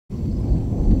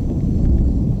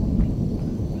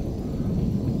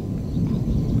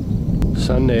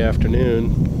Sunday afternoon.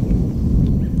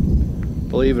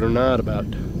 Believe it or not, about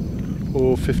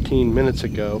 15 minutes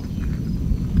ago,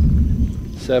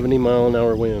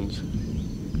 70-mile-an-hour winds.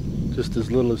 Just as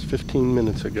little as 15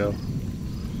 minutes ago.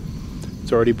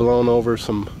 It's already blown over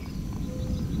some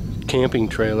camping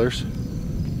trailers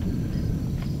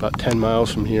about 10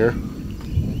 miles from here.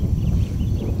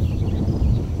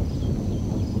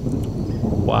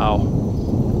 Wow.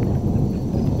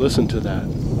 Listen to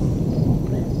that.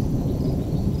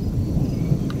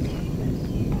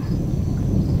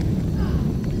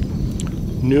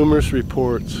 Numerous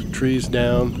reports, trees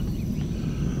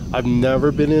down. I've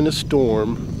never been in a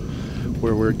storm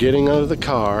where we're getting out of the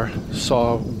car,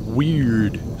 saw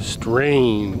weird,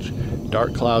 strange,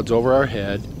 dark clouds over our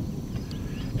head,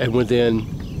 and within,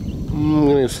 I'm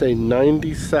going to say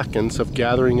 90 seconds of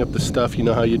gathering up the stuff, you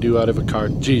know how you do out of a car.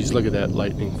 Geez, look at that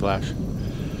lightning flash.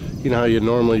 You know how you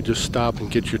normally just stop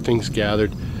and get your things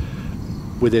gathered.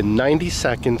 Within 90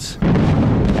 seconds,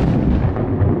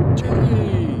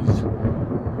 geez,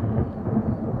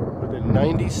 within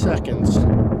 90 seconds,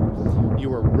 you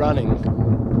were running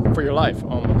for your life,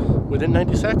 almost. Within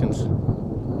 90 seconds.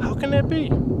 How can that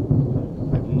be?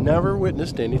 I've never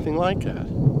witnessed anything like that.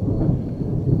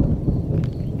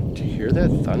 Do you hear that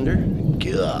thunder?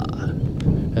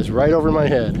 God. That's right over my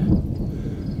head.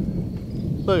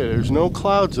 Look, there's no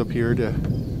clouds up here to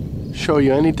show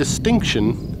you any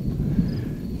distinction.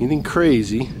 Anything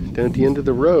crazy. Down at the end of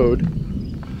the road,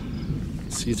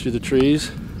 see through the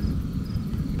trees.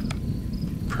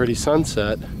 Pretty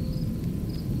sunset.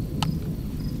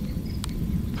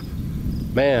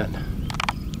 Man,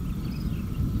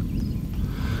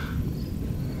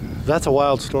 that's a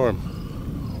wild storm.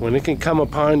 When it can come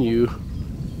upon you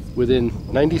within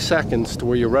 90 seconds to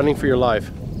where you're running for your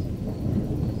life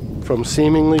from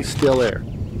seemingly still air.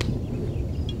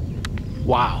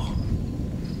 Wow.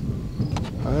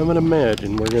 I would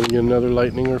imagine we're going to get another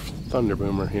lightning or thunder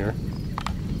boomer here.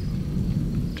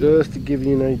 Just to give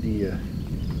you an idea.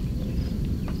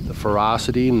 The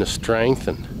ferocity and the strength,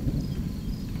 and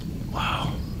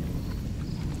wow.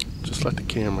 Just let the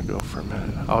camera go for a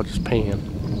minute. I'll just pan.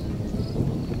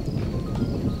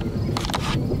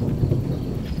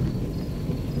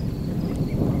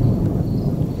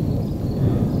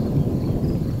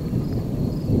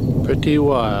 Pretty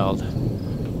wild.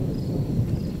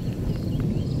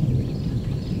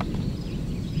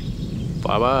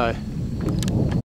 Bye-bye.